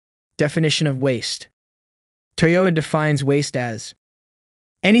Definition of waste. Toyota defines waste as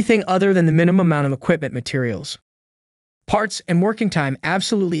anything other than the minimum amount of equipment, materials, parts, and working time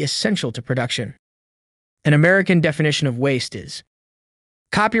absolutely essential to production. An American definition of waste is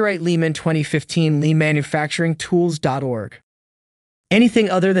copyright Lehman 2015, leanmanufacturingtools.org. Anything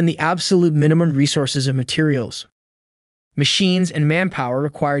other than the absolute minimum resources of materials, machines, and manpower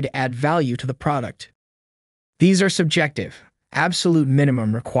required to add value to the product. These are subjective, absolute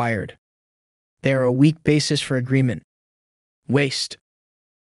minimum required. They are a weak basis for agreement. Waste.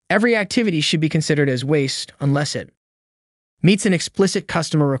 Every activity should be considered as waste unless it meets an explicit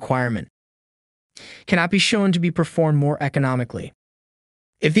customer requirement, cannot be shown to be performed more economically.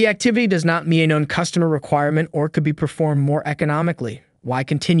 If the activity does not meet a known customer requirement or could be performed more economically, why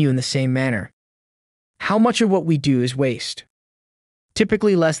continue in the same manner? How much of what we do is waste?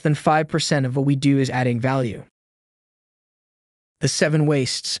 Typically less than 5% of what we do is adding value. The 7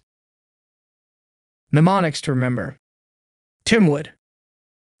 wastes. Mnemonics to remember. TIMWOOD.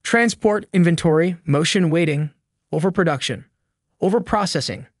 Transport, inventory, motion, waiting, overproduction,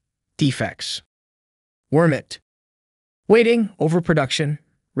 overprocessing, defects. Wormit. Waiting, overproduction,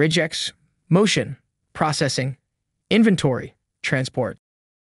 rejects, motion, processing, inventory, transport.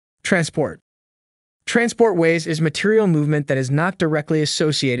 Transport. Transport waste is material movement that is not directly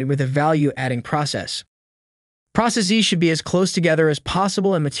associated with a value-adding process. Processes should be as close together as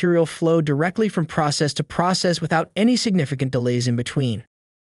possible and material flow directly from process to process without any significant delays in between.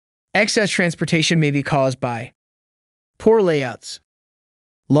 Excess transportation may be caused by poor layouts,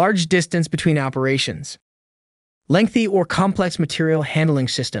 large distance between operations, lengthy or complex material handling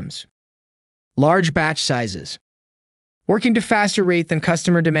systems, large batch sizes, working to faster rate than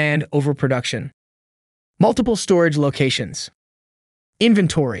customer demand, overproduction, multiple storage locations.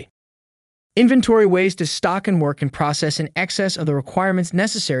 Inventory. Inventory waste is stock and work in process in excess of the requirements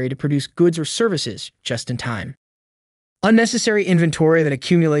necessary to produce goods or services just in time. Unnecessary inventory that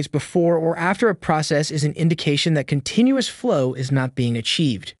accumulates before or after a process is an indication that continuous flow is not being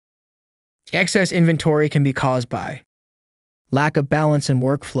achieved. Excess inventory can be caused by lack of balance in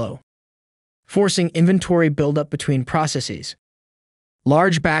workflow, forcing inventory buildup between processes,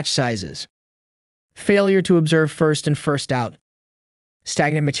 large batch sizes, failure to observe first in, first out,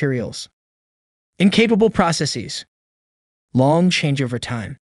 stagnant materials, incapable processes, long changeover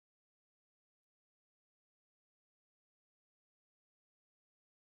time.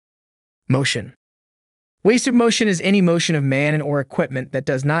 Motion. Wasted motion is any motion of man and/or equipment that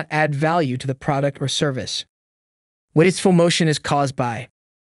does not add value to the product or service. Wasteful motion is caused by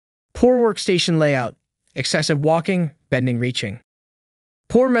poor workstation layout, excessive walking, bending, reaching,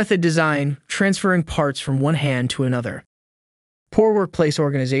 poor method design, transferring parts from one hand to another, poor workplace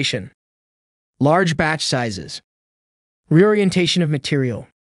organization, large batch sizes, reorientation of material.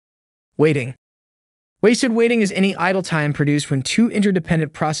 Waiting. Wasted waiting is any idle time produced when 2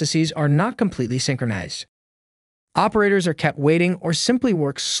 interdependent processes are not completely synchronized. Operators are kept waiting or simply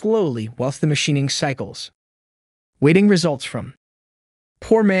work slowly whilst the machining cycles. Waiting results from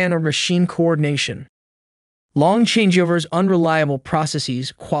poor man or machine coordination, long changeovers, unreliable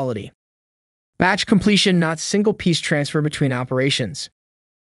processes, quality, batch completion, not single piece transfer between operations,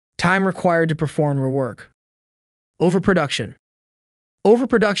 time required to perform rework. Overproduction.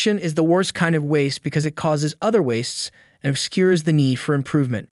 Overproduction is the worst kind of waste because it causes other wastes and obscures the need for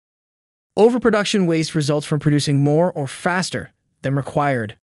improvement. Overproduction waste results from producing more or faster than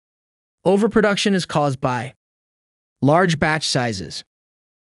required. Overproduction is caused by large batch sizes,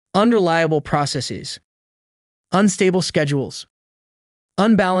 unreliable processes, unstable schedules,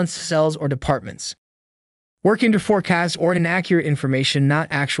 unbalanced cells or departments, working to forecast or inaccurate information, not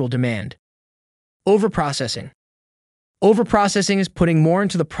actual demand. Overprocessing. Overprocessing is putting more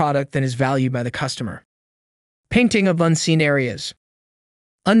into the product than is valued by the customer. Painting of unseen areas,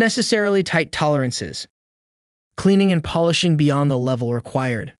 unnecessarily tight tolerances, cleaning and polishing beyond the level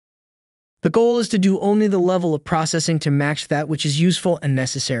required. The goal is to do only the level of processing to match that which is useful and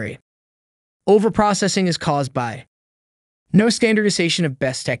necessary. Overprocessing is caused by no standardization of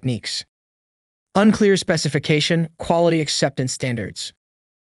best techniques, unclear specification, quality acceptance standards.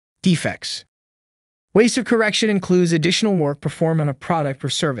 Defects. Waste of correction includes additional work performed on a product or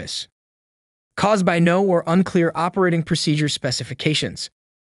service, caused by no or unclear operating procedure specifications.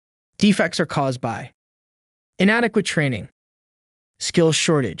 Defects are caused by inadequate training, skill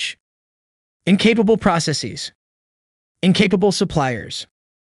shortage, incapable processes, incapable suppliers,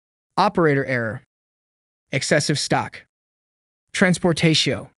 operator error, excessive stock,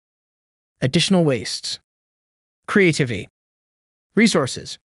 transportatio, additional wastes, creativity,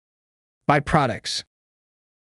 resources, byproducts.